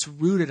it's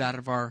rooted out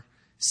of our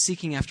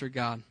seeking after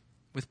God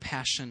with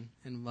passion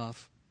and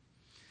love.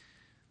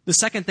 The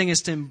second thing is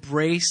to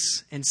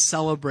embrace and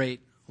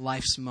celebrate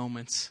life's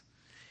moments.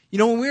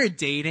 When we were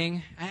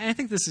dating, I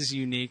think this is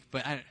unique,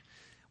 but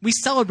we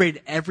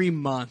celebrated every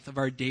month of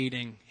our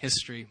dating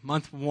history.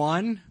 Month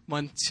 1,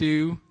 month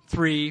 2,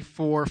 3,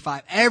 4,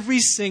 5. Every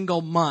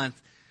single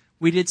month,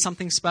 we did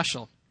something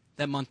special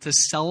that month to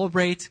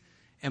celebrate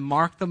and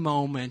mark the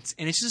moment.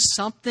 And it's just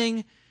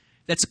something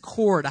that's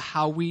core to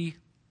how we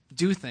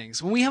do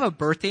things. When we have a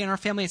birthday in our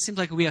family, it seems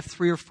like we have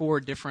 3 or 4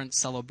 different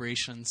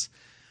celebrations.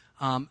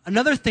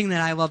 Another thing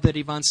that I love that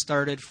Yvonne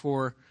started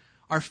for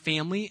our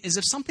family is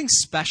if something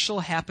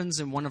special happens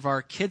in one of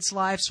our kids'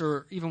 lives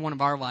or even one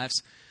of our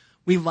lives,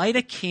 we light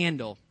a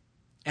candle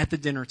at the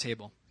dinner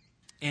table.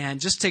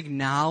 And just to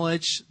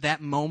acknowledge that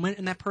moment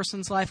in that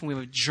person's life, and we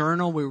have a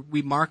journal where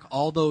we mark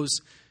all those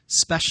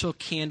special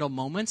candle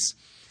moments.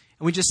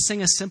 And we just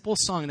sing a simple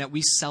song that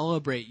we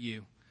celebrate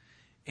you.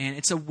 And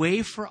it's a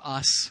way for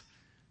us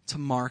to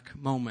mark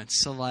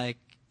moments. So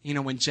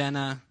when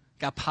Jenna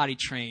got potty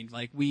trained,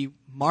 we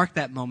mark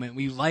that moment.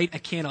 We light a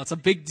candle. It's a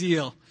big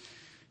deal.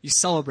 You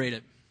celebrate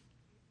it.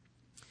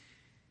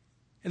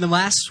 And the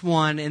last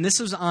one, and this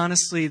was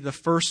honestly the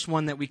first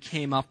one that we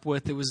came up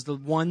with. It was the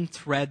one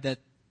thread that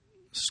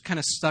kind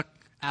of stuck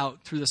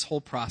out through this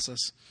whole process,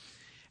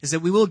 is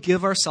that we will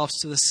give ourselves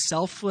to the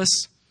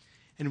selfless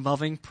and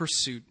loving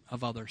pursuit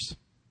of others.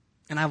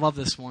 And I love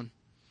this one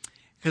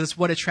because it's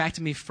what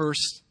attracted me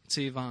first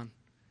to Yvonne,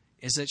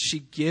 is that she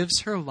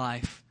gives her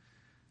life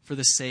for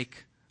the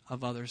sake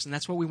of others. And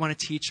that's what we want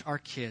to teach our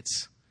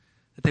kids,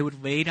 that they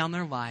would lay down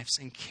their lives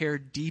and care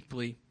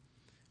deeply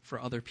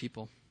for other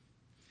people.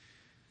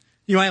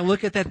 I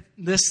look at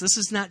this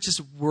is not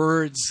just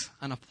words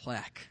on a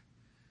plaque.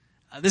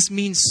 This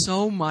means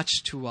so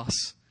much to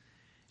us.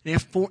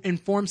 It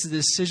informs the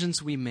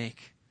decisions we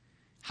make,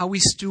 how we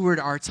steward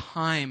our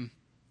time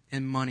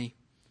and money,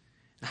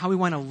 and how we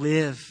want to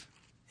live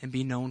and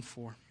be known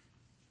for.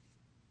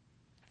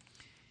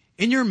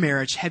 In your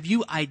marriage, have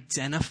you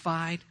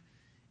identified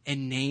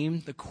and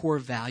named the core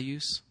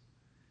values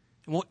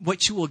and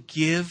what you will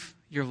give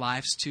your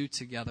lives to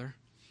together?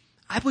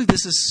 I believe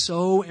this is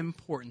so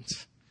important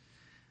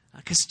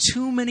because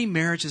too many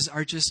marriages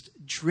are just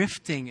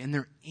drifting and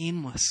they're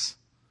aimless.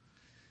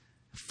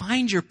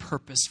 Find your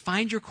purpose,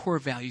 find your core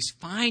values,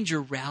 find your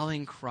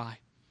rallying cry.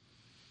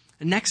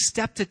 The next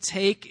step to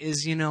take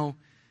is,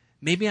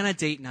 maybe on a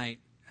date night,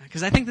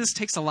 because I think this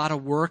takes a lot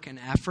of work and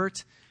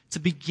effort to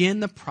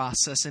begin the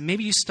process. And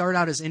maybe you start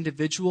out as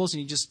individuals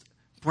and you just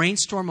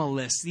brainstorm a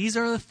list. These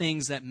are the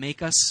things that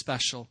make us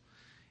special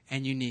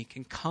and unique.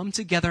 And come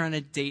together on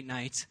a date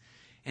night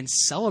and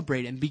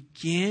celebrate and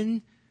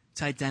begin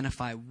to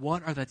identify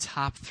what are the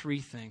top 3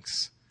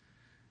 things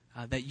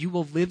that you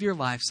will live your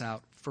lives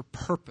out for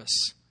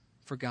purpose,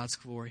 for God's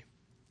glory.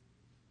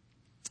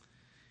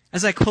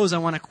 As I close, I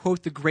want to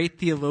quote the great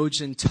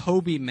theologian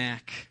Toby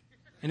Mac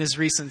in his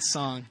recent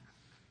song.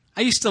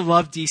 I used to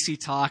love DC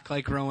Talk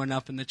growing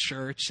up in the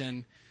church,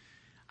 and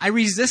I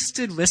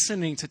resisted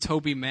listening to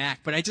Toby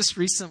Mac, but I just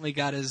recently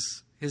got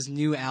his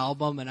new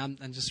album, and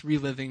I'm just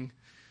reliving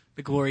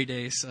the glory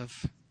days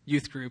of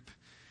youth group.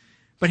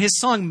 But his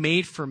song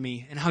Made for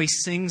Me and how he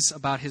sings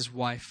about his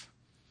wife.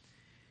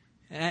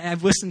 And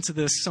I've listened to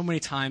this so many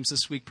times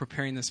this week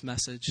preparing this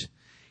message.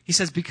 He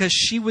says, because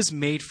she was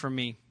made for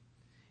me,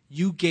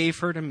 you gave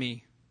her to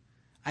me.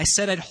 I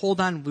said I'd hold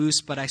on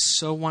loose, but I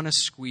so want to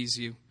squeeze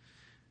you.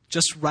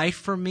 Just right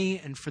for me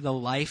and for the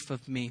life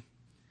of me.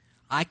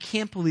 I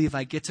can't believe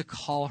I get to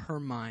call her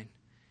mine.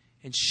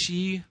 And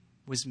she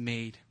was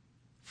made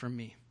for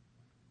me.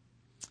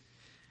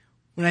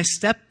 When I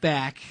step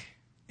back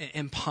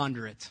and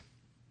ponder it,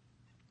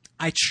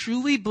 I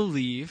truly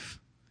believe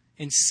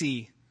and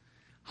see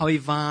how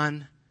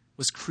Yvonne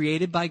was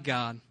created by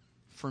God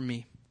for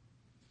me.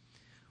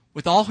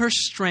 With all her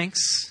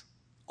strengths,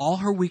 all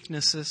her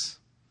weaknesses,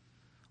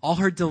 all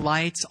her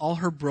delights, all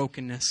her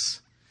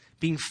brokenness,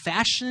 being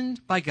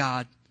fashioned by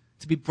God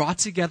to be brought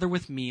together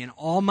with me in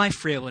all my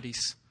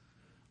frailties,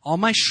 all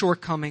my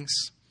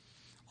shortcomings,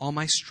 all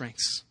my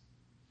strengths.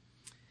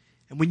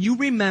 And when you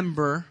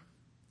remember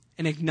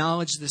and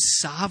acknowledge the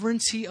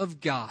sovereignty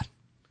of God,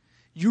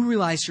 you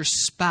realize your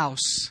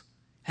spouse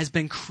has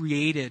been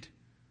created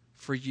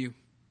for you.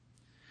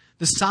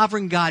 The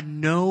sovereign God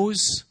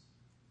knows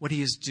what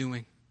he is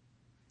doing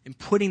in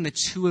putting the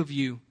two of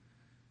you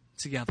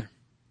together.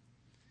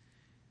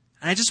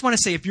 And I just want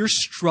to say, if you're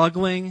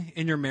struggling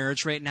in your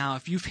marriage right now,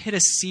 if you've hit a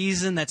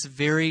season that's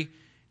very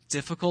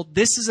difficult,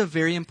 this is a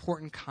very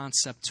important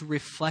concept to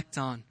reflect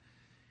on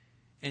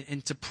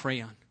and to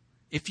pray on.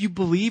 If you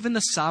believe in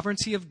the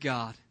sovereignty of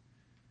God,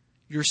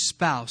 your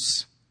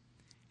spouse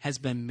has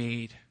been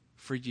made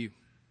for you.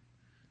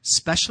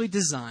 specially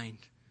designed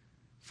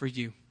for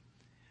you.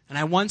 And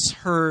I once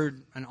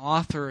heard an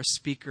author or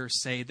speaker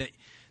say that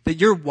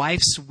your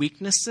wife's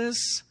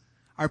weaknesses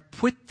are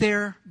put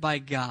there by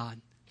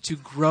God to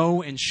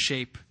grow and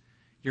shape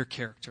your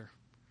character.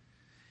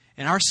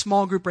 In our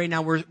small group right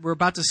now, we're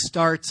about to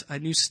start a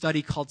new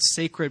study called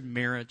Sacred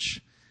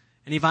Marriage.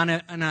 And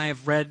Ivana and I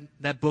have read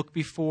that book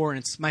before, and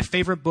it's my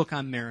favorite book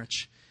on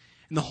marriage.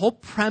 And the whole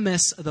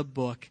premise of the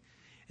book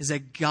is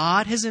that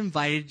God has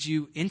invited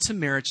you into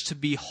marriage to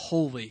be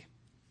holy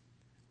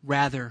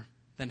rather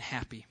than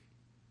happy.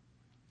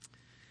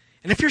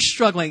 And if you're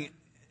struggling,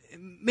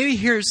 maybe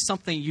here's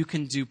something you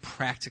can do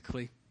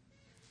practically.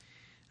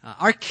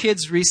 Our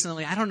kids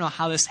recently, I don't know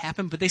how this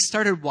happened, but they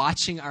started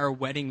watching our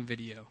wedding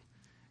video.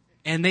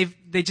 And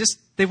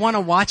they want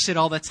to watch it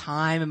all the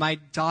time. And my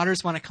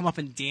daughters want to come up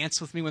and dance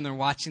with me when they're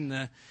watching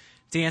the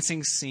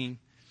dancing scene.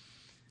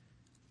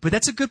 But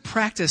that's a good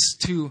practice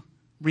to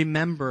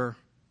remember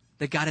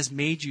that God has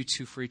made you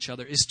to for each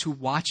other, is to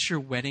watch your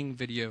wedding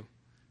video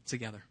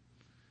together.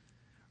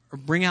 Or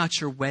bring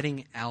out your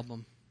wedding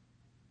album.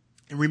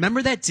 And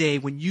remember that day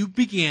when you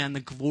began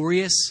the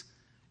glorious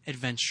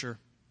adventure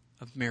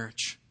of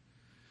marriage.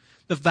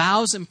 The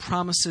vows and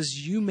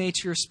promises you made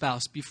to your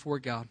spouse before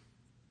God.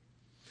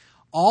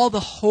 All the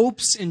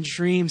hopes and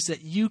dreams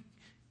that you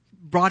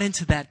brought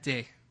into that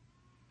day.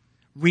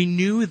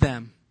 Renew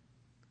them.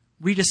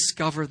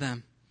 Rediscover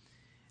them.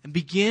 And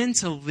begin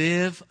to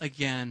live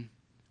again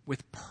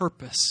with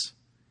purpose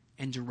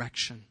and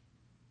direction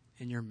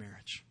in your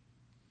marriage.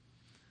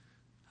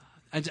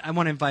 I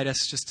want to invite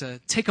us just to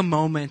take a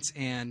moment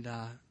and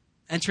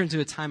enter into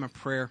a time of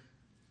prayer.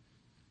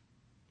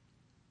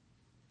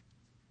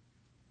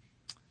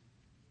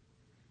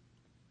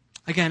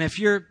 Again, if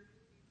you're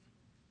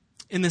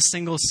in the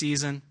single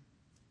season,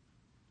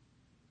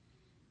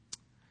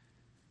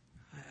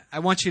 I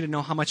want you to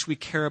know how much we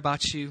care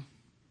about you.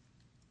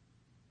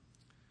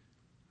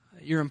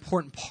 You're an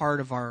important part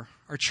of our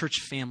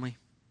church family.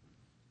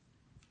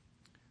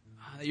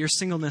 Your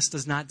singleness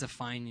does not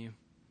define you.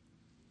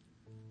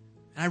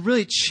 And I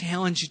really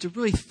challenge you to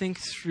really think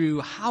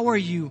through, how are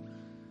you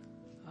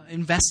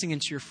investing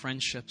into your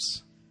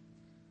friendships?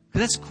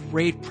 Because that's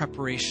great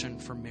preparation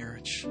for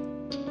marriage.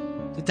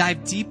 To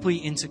dive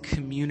deeply into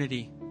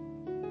community.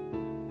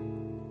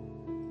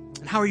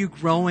 And how are you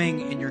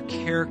growing in your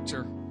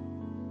character?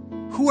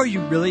 Who are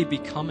you really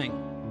becoming?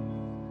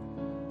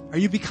 Are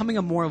you becoming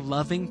a more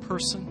loving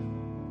person?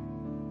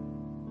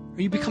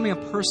 Are you becoming a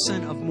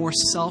person of more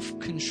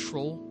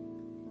self-control?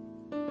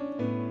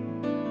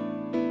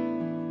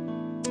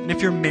 And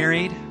if you're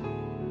married,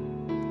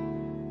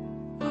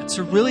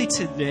 to really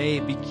today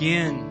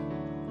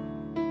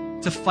begin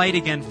to fight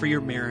again for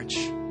your marriage.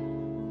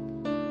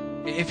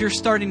 If you're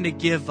starting to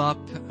give up,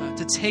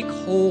 to take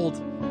hold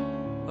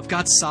of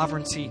God's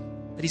sovereignty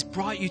that He's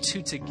brought you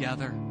two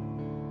together.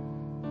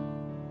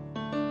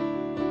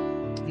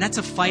 Not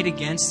to fight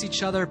against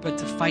each other, but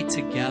to fight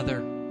together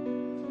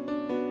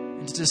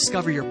and to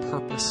discover your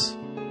purpose.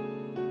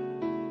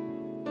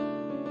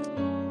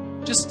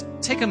 Just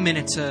take a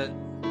minute to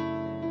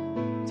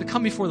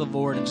come before the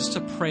Lord and just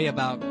to pray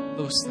about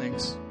those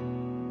things.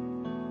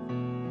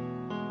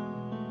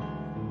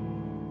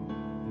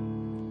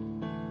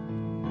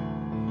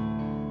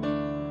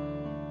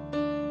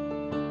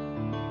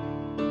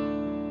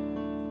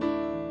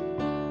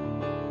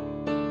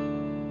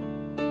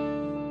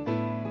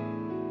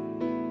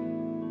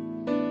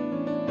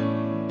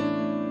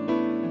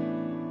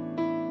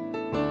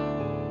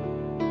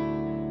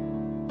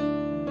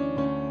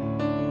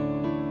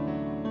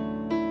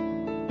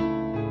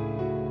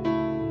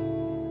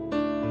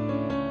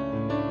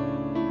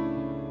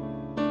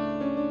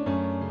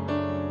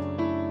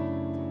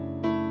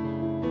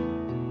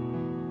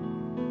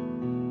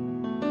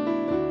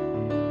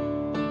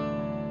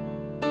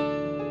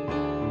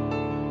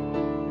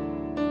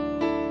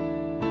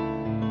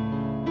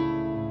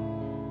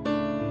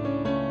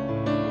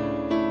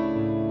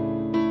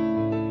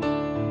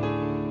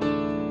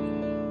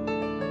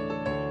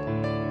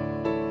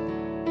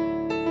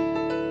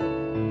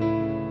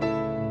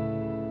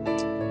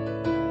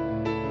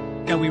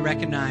 God, we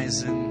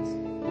recognize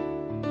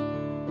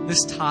in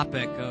this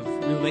topic of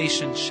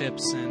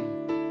relationships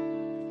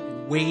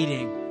and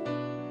waiting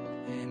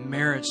and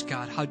marriage,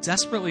 God, how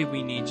desperately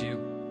we need you.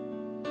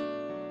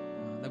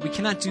 That we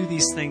cannot do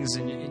these things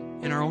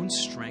in our own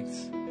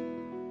strength.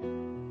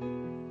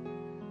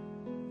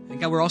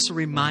 And God, we're also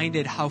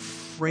reminded how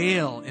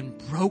frail and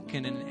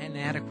broken and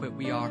inadequate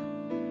we are.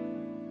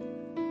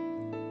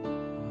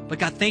 But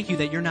God, thank you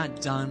that you're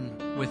not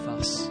done with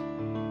us.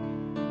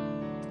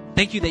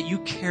 Thank you that you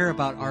care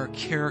about our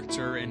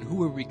character and who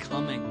we're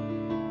becoming.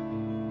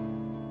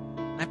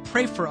 I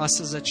pray for us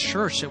as a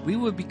church that we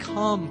would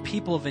become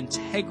people of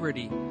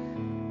integrity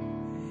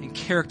and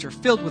character,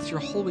 filled with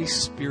your Holy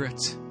Spirit.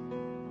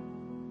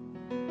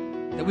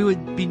 That we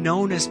would be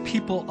known as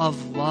people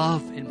of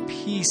love and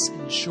peace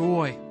and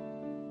joy.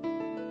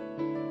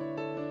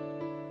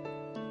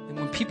 And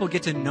when people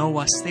get to know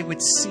us, they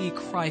would see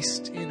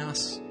Christ in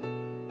us.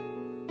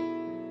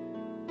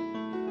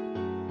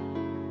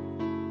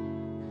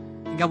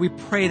 God, we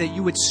pray that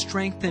you would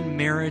strengthen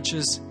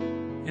marriages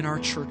in our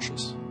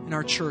churches, in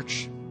our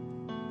church.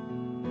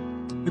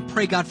 We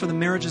pray, God, for the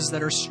marriages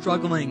that are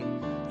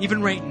struggling,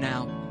 even right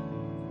now.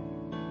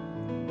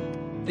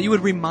 That you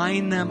would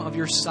remind them of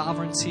your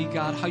sovereignty,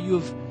 God, how you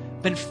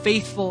have been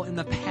faithful in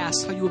the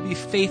past, how you will be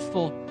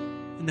faithful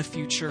in the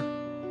future.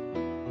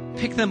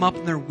 Pick them up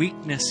in their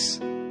weakness,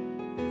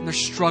 in their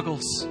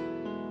struggles,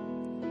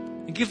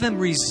 and give them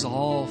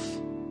resolve.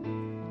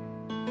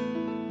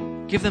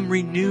 Give them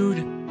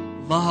renewed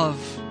love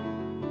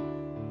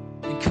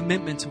and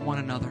commitment to one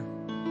another.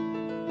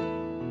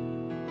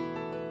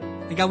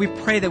 And God, we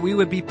pray that we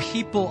would be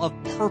people of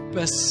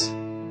purpose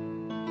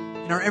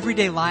in our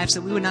everyday lives,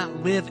 that we would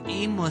not live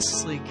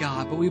aimlessly,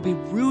 God, but we would be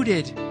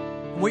rooted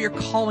in what you're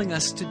calling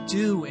us to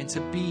do and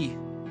to be.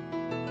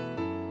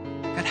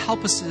 God,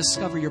 help us to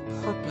discover your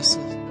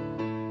purposes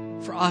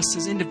for us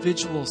as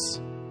individuals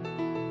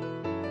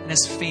and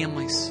as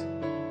families.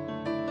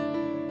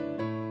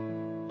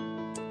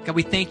 God,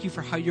 we thank you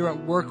for how you're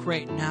at work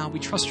right now. We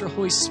trust your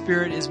Holy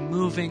Spirit is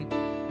moving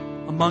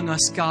among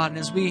us, God. And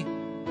as we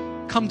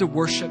come to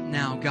worship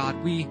now,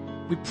 God, we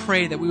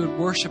pray that we would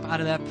worship out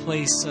of that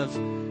place of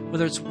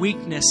whether it's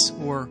weakness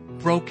or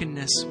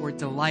brokenness or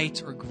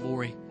delight or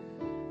glory,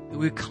 that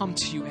we would come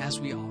to you as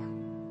we are.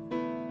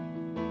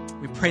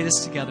 We pray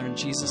this together in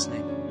Jesus'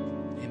 name.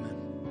 Amen.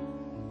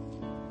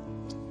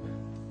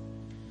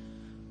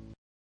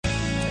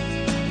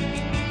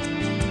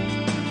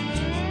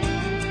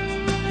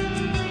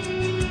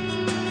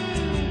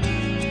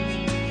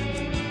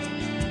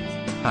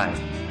 Hi,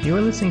 you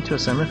are listening to a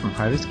sermon from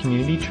Harvest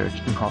Community Church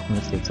in Hoffman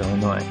Estates,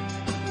 Illinois.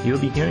 You will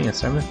be hearing a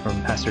sermon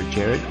from Pastor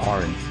Jared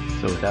Aron.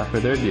 So without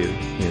further ado,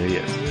 here he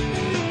is.